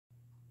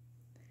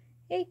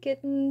Hey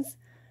kittens!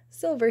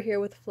 Silver here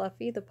with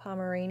Fluffy the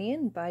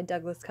Pomeranian by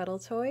Douglas Cuddle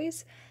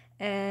Toys,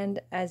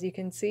 and as you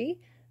can see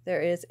there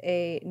is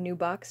a new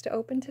box to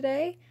open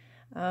today.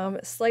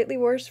 Slightly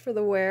worse for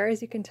the wear,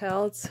 as you can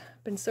tell. It's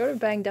been sort of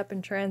banged up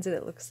in transit,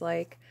 it looks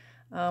like,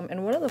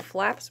 and one of the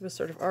flaps was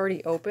sort of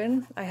already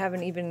open. I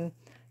haven't even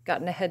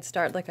gotten a head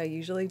start like I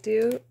usually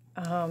do,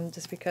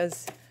 just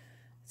because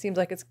it seems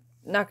like it's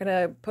not going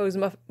to pose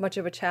much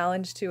of a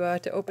challenge to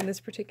open this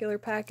particular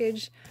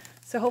package.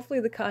 So hopefully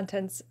the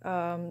contents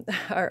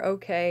are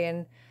okay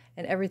and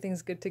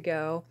everything's good to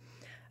go.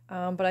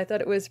 But I thought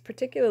it was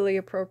particularly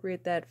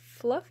appropriate that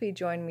Fluffy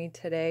joined me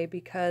today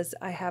because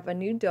I have a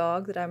new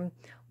dog that I'm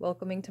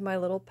welcoming to my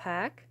little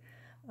pack,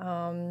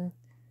 in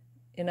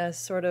a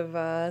sort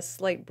of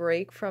slight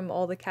break from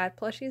all the cat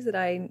plushies that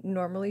I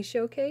normally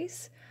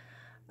showcase.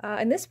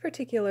 And this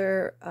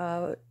particular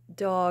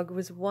dog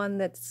was one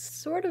that's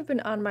sort of been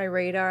on my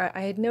radar.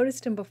 I had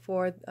noticed him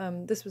before.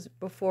 This was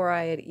before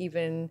I had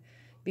even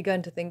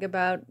begun to think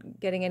about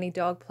getting any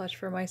dog plush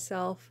for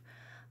myself.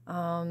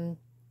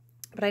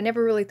 But I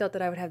never really thought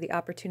that I would have the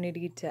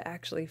opportunity to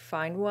actually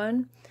find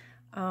one.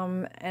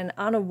 And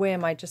on a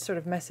whim, I just sort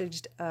of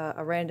messaged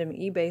a random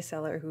eBay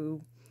seller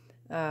who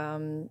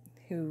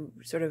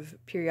sort of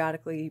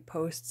periodically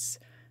posts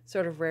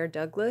sort of rare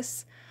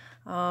Douglas.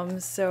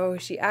 So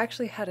she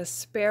actually had a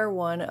spare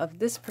one of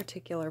this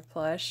particular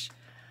plush,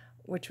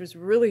 which was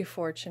really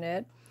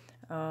fortunate.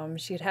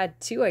 She had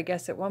two, I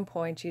guess, at one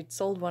point. She had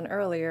sold one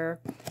earlier.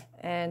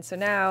 And so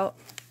now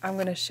I'm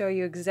going to show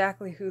you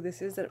exactly who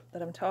this is that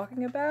I'm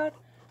talking about.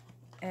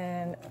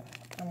 And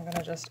I'm going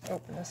to just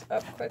open this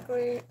up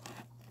quickly,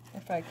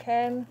 if I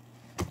can.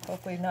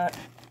 Hopefully not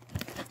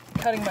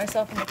cutting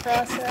myself in the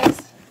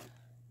process.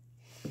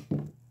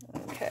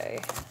 Okay.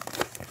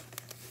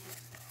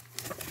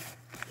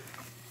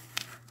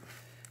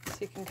 So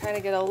you can kind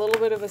of get a little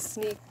bit of a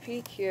sneak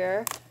peek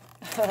here,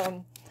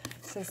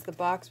 since the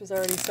box was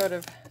already sort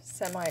of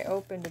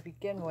semi-open to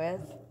begin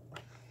with.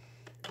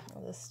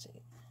 Let's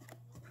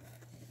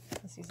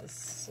use a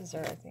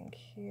scissor, I think,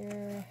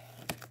 here.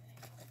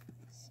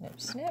 Snip,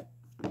 snip.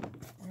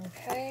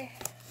 Okay.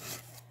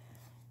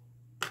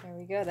 There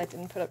we go. That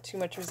didn't put up too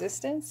much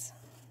resistance.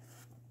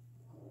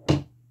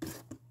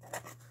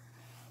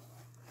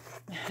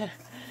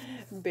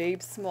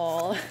 Babe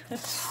small.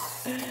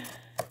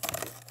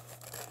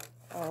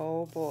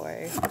 Oh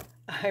boy.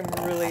 I'm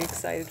really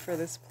excited for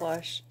this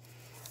plush.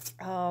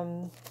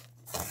 Oh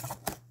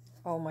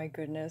my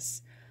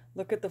goodness.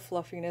 Look at the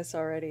fluffiness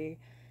already.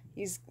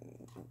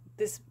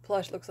 This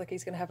plush looks like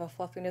he's going to have a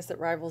fluffiness that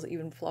rivals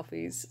even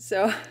Fluffy's.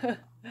 So,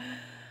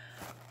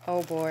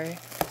 oh boy.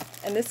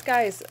 And this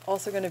guy is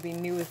also going to be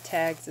new with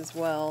tags as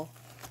well,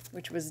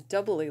 which was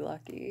doubly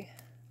lucky.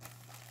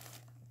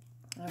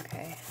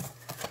 Okay.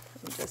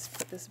 Let me just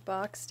put this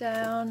box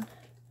down.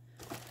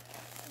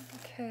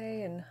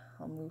 Okay, and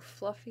I'll move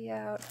Fluffy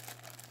out.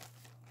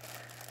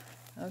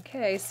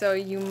 Okay, so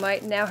you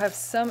might now have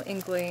some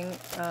inkling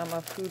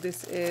of who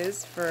this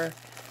is for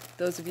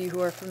those of you who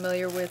are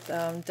familiar with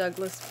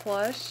Douglas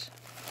plush.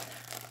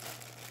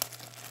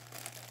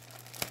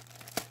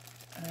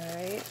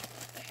 Alright,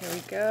 here we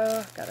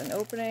go. Got an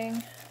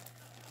opening.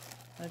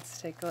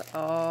 Let's take a look.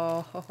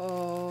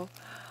 Oh,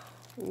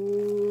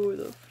 ooh,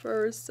 the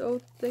fur is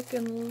so thick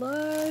and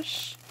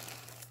lush.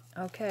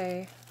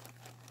 Okay.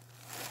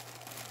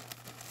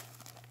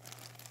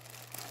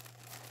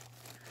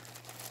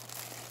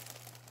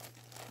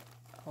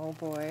 Oh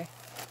boy.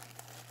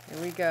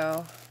 Here we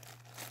go.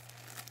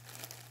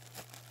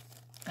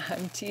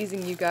 I'm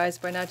teasing you guys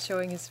by not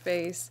showing his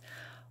face.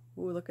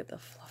 Ooh, look at the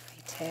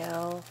fluffy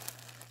tail.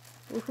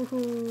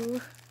 Ooh.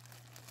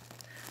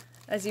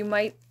 As you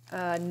might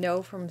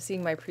know from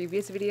seeing my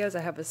previous videos,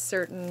 I have a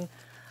certain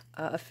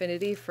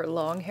affinity for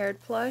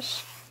long-haired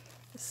plush.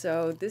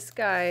 So this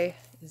guy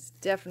is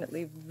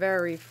definitely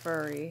very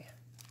furry.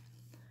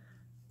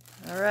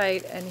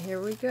 Alright, and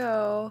here we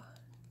go.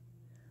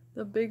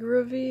 The big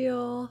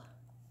reveal.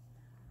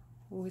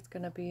 Ooh, it's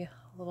gonna be a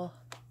little...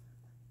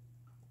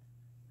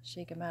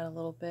 Shake him out a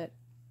little bit.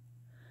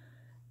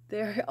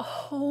 There.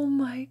 Oh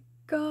my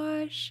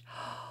gosh.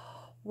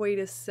 Wait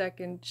a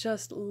second.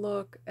 Just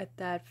look at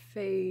that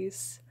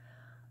face.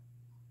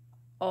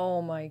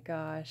 Oh my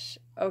gosh.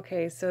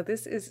 Okay, so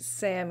this is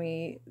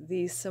Sammy,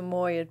 the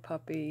Samoyed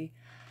puppy.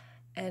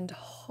 And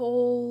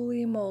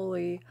holy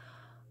moly,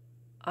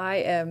 I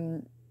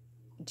am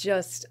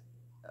just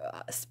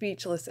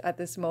speechless at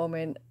this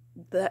moment.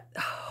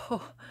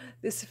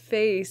 This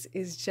face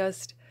is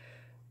just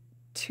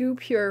too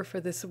pure for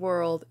this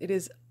world. It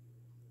is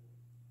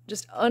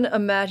just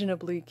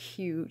unimaginably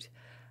cute.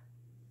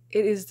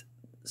 It is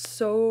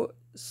so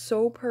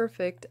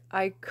perfect.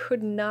 I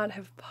could not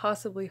have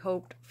possibly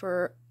hoped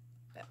for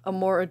a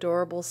more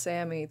adorable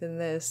Sammy than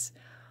this.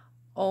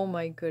 Oh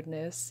my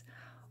goodness.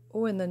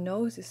 Oh, and the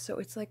nose is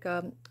it's like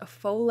a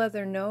faux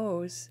leather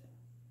nose.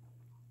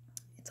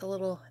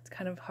 It's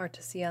kind of hard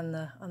to see on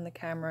the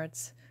camera.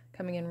 It's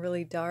coming in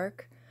really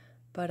dark,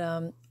 but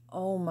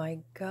oh my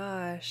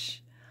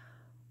gosh.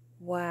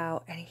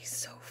 Wow, and he's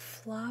so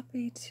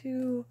floppy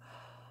too.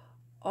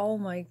 Oh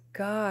my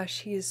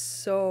gosh, he is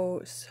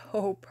so,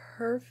 so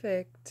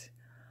perfect.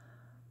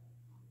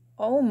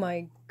 Oh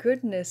my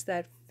goodness,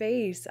 that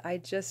face. I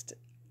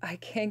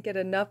can't get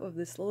enough of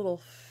this little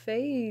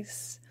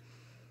face.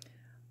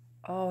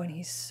 Oh, and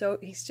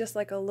he's just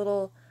like a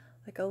little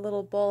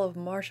ball of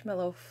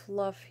marshmallow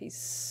fluff. He's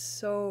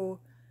so,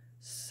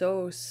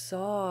 so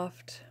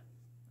soft.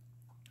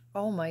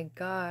 Oh my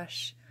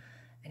gosh.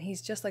 And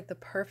he's just like the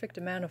perfect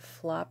amount of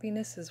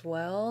floppiness as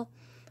well.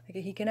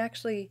 Like he can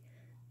actually,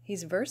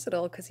 he's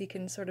versatile because he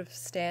can sort of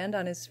stand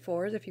on his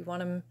fours if you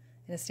want him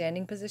in a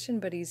standing position,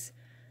 but he's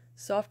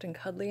soft and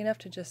cuddly enough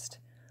to just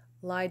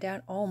lie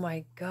down. Oh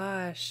my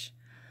gosh.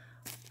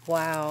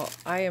 Wow.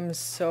 I am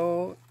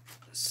so,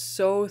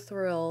 so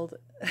thrilled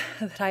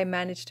that I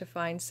managed to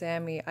find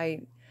Sammy.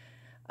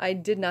 I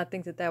did not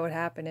think that that would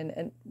happen.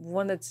 And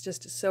one that's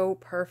just so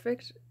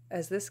perfect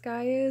as this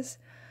guy is.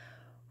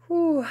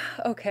 Whew,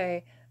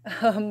 okay.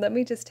 Let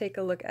me just take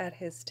a look at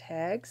his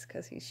tags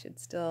because he should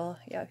still,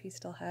 yeah, he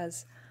still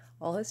has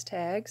all his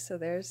tags. So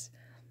there's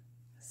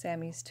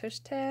Sammy's tush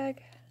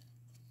tag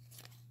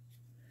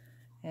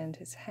and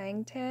his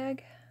hang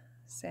tag,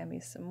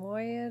 Sammy's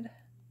Samoyed.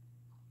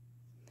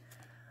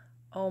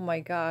 Oh my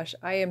gosh,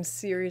 I am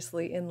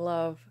seriously in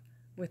love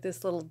with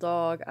this little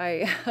dog.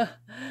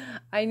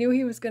 I knew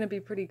he was going to be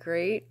pretty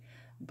great,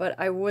 but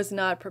I was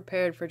not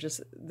prepared for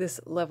just this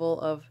level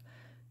of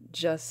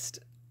just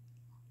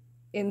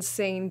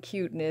insane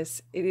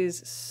cuteness. It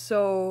is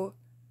so,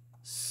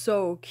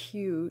 so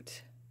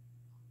cute.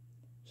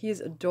 He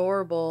is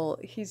adorable.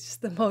 He's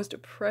just the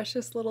most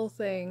precious little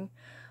thing.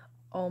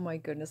 Oh my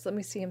goodness. Let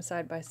me see him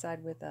side by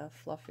side with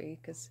Fluffy,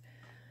 because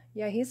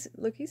yeah, he's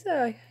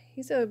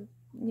a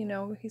you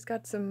know, he's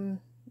got some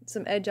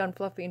edge on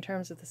Fluffy in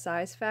terms of the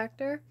size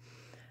factor.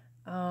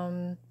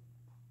 And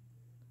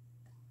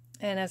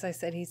as I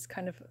said, he's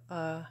kind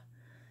of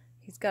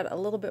he's got a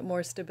little bit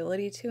more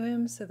stability to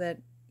him so that,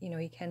 you know,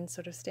 he can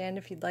sort of stand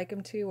if you'd like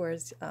him to,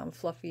 whereas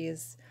Fluffy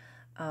is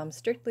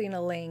strictly in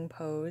a laying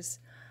pose.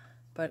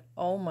 But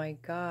oh my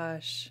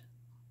gosh,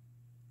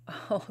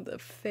 oh, the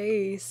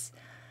face.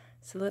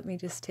 So let me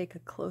just take a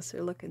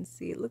closer look and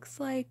see. It looks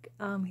like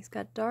he's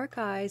got dark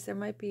eyes. There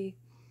might be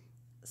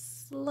a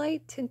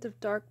slight tint of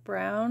dark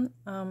brown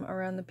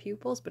around the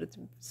pupils, but it's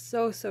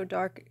so, so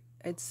dark.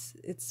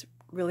 It's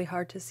really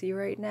hard to see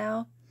right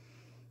now.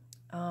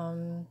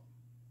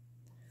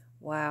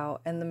 Wow,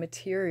 and the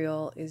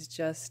material is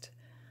just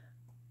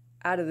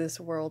out of this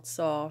world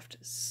soft.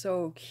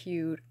 So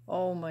cute.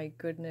 Oh my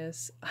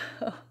goodness.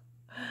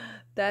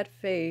 That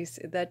face,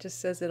 that just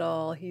says it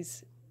all.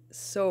 He's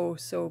so,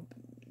 so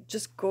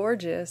just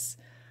gorgeous.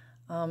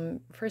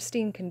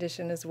 Pristine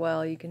condition as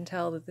well. You can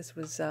tell that this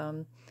was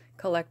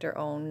collector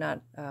owned,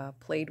 not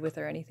played with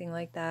or anything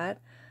like that.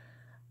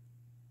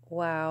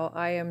 Wow,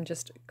 I am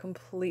just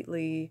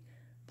completely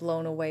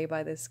blown away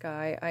by this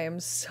guy. I am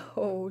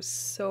so,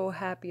 so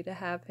happy to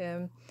have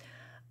him.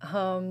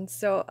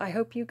 So I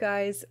hope you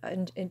guys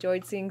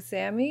enjoyed seeing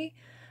Sammy.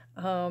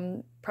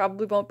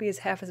 Probably won't be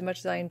half as much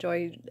as I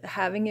enjoyed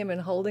having him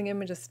and holding him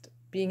and just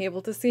being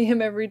able to see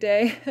him every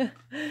day.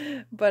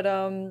 But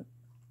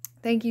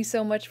thank you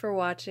so much for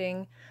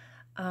watching.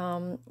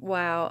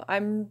 Wow,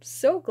 I'm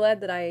so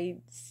glad that I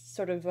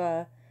sort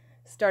of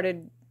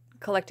started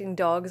collecting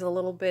dogs a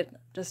little bit.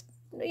 Just,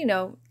 you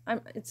know,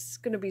 it's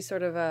going to be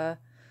sort of a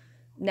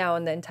now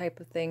and then type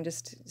of thing,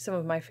 just some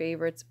of my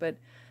favorites, but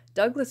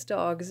Douglas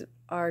dogs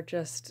are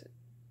just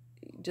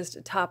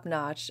top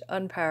notch,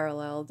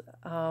 unparalleled.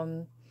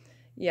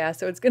 Yeah,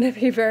 so it's going to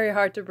be very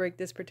hard to break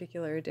this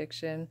particular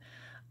addiction.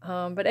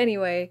 But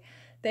anyway,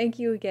 thank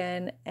you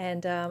again,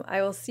 and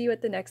I will see you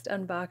at the next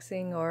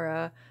unboxing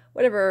or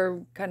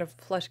whatever kind of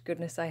plush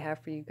goodness I have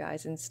for you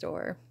guys in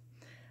store.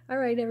 All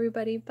right,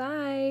 everybody,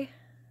 bye.